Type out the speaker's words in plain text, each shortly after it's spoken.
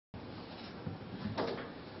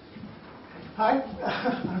Hi,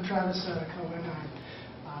 I'm Travis Coan.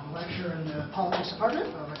 I'm a lecturer in the politics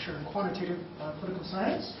department, a lecturer in quantitative political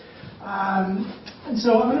science. And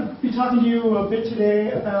so I'm going to be talking to you a bit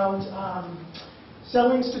today about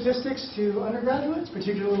selling statistics to undergraduates,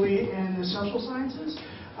 particularly in the social sciences,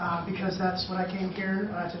 because that's what I came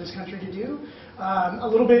here to this country to do. A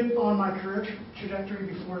little bit on my career trajectory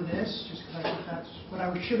before this, just because I think that's what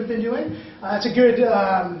I should have been doing. It's a good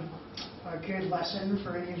lesson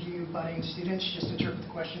for any of you budding students. Just interpret the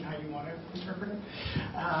question how you want to interpret it.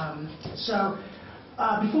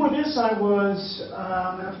 Before this, I was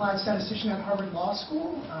an applied statistician at Harvard Law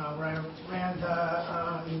School, where I ran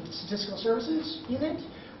the statistical services unit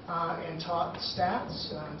and taught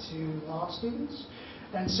stats to law students.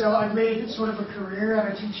 And so I've made sort of a career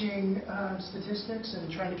out of teaching statistics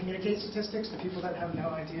and trying to communicate statistics to people that have no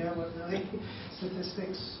idea what really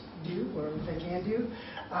statistics do or what they can do.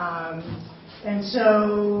 And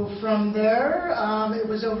so from there, it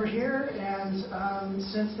was over here, and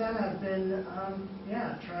since then I've been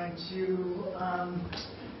trying to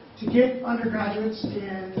get undergraduates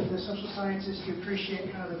in the social sciences to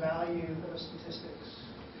appreciate kind of the value of statistics.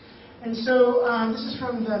 And so this is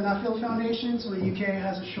from the Nuffield Foundation. So the UK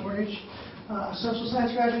has a shortage of social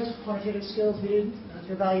science graduates with quantitative skills needed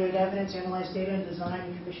to evaluate evidence, analyze data, and design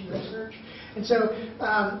and commission research. And so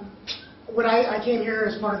when I came here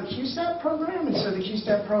as part of the QStep program, and so the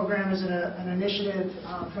QStep program is an initiative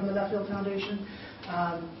from the Nuffield Foundation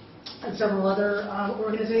and several other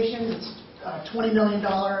organizations. It's $20 million,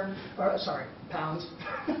 pounds,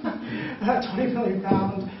 £20 million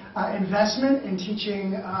investment in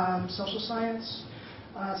teaching social science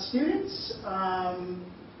students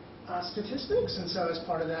statistics. And so as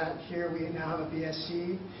part of that, here we now have a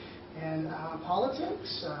BSc in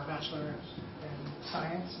politics, a bachelor in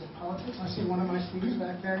science and politics. I see one of my students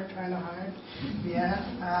back there trying to hide. Yeah.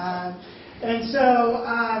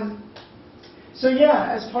 So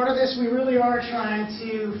yeah, as part of this, we really are trying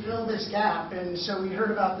to fill this gap. And so we heard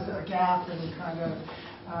about the gap and kind of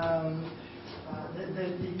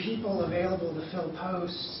the people available to fill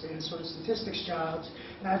posts in sort of statistics jobs.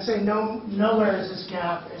 And I'd say nowhere is this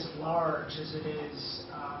gap as large as it is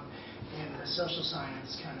in the social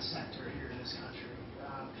science kind of sector here in this country.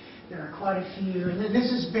 There are quite a few, and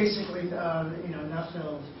this is basically,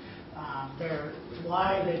 Nuffield,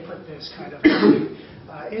 why they put this kind of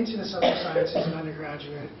into the social sciences and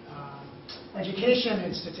undergraduate education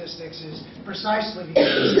in statistics is precisely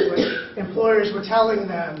because employers were telling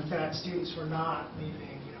them that students were not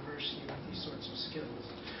leaving university with these sorts of skills.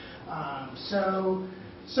 So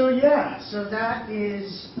that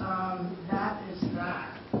is that.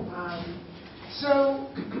 So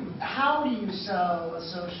how do you sell a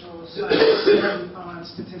social science on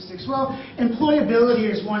statistics? Well, employability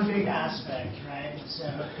is one big aspect, right? So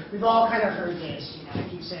we've all kind of heard this. I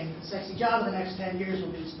keep saying the sexy job in the next 10 years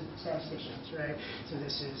will be statisticians, right? So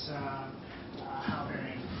this is Hal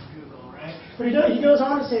Berry from Google, right? But he goes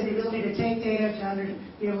on to say the ability to take data, to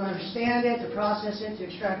be able to understand it, to process it, to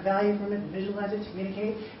extract value from it, to visualize it, to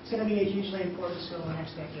communicate. It's going to be a hugely important skill in the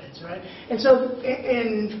next decades, right? And so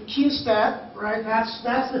in QStep, right,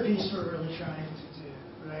 that's the piece we're really trying to do,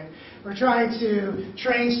 right? We're trying to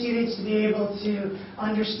train students to be able to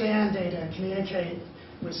understand data and communicate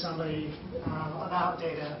with somebody about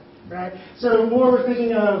data, right? So more we're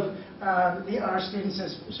thinking of our students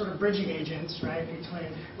as sort of bridging agents, right,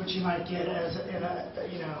 between which you might get as a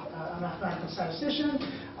mathematical statistician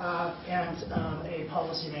and a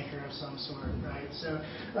policymaker of some sort, right? So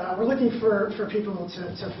we're looking for people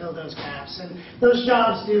to fill those gaps, and those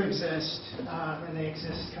jobs do exist, and they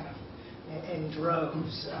exist kind of in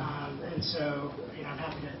droves, and so I'm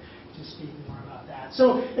happy to speak more about that.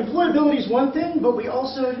 So employability is one thing, but we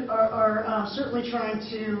also are certainly trying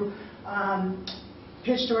to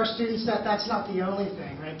pitch to our students that that's not the only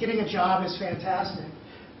thing, right? Getting a job is fantastic,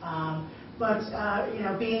 but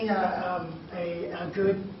being a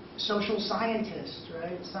good social scientist,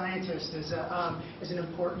 right? Scientist is an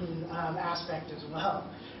important aspect as well,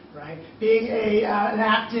 right? Being an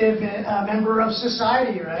active member of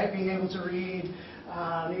society, right? Being able to read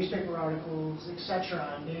newspaper articles,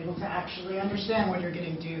 etc., and be able to actually understand when you're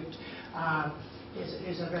getting duped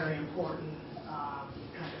is a very important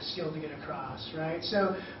kind of skill to get across, right?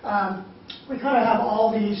 So we kind of have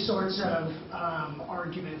all these sorts of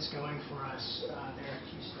arguments going for us there at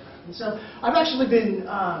QStep. And so I've actually been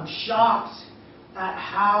shocked at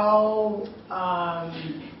how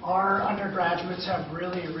our undergraduates have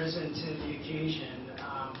really risen to the occasion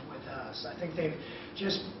with us. I think they've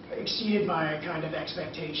just exceeded my kind of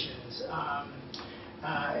expectations.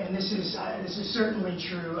 And this is certainly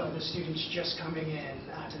true of the students just coming in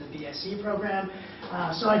to the BSc program.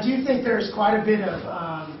 So I do think there's quite a bit of,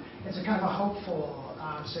 it's a kind of a hopeful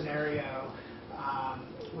scenario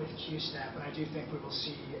with QStep, and I do think we will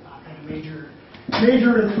see kind of major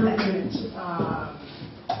improvement in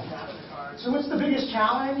that regard. So what's the biggest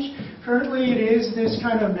challenge? Currently it is this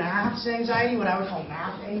kind of maths anxiety, what I would call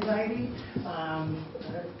math anxiety.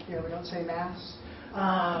 We don't say maths.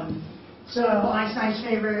 So Einstein's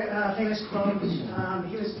famous quote,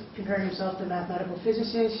 he was comparing himself to mathematical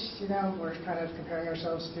physicists. We're kind of comparing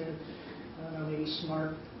ourselves to, I don't know, maybe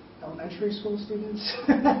smart elementary school students,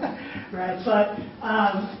 right?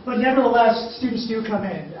 But nevertheless, students do come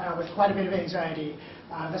in with quite a bit of anxiety.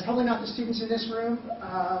 That's probably not the students in this room,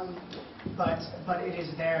 but it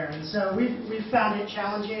is there. And so we've found it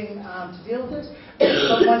challenging to deal with this.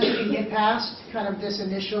 But once you can get past kind of this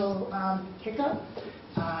initial hiccup,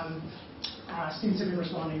 students have been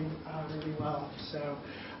responding really well. So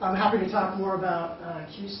I'm happy to talk more about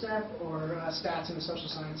QStep or stats in the social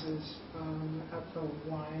sciences at the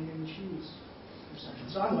wine and cheese section.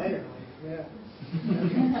 So I'm later, yeah.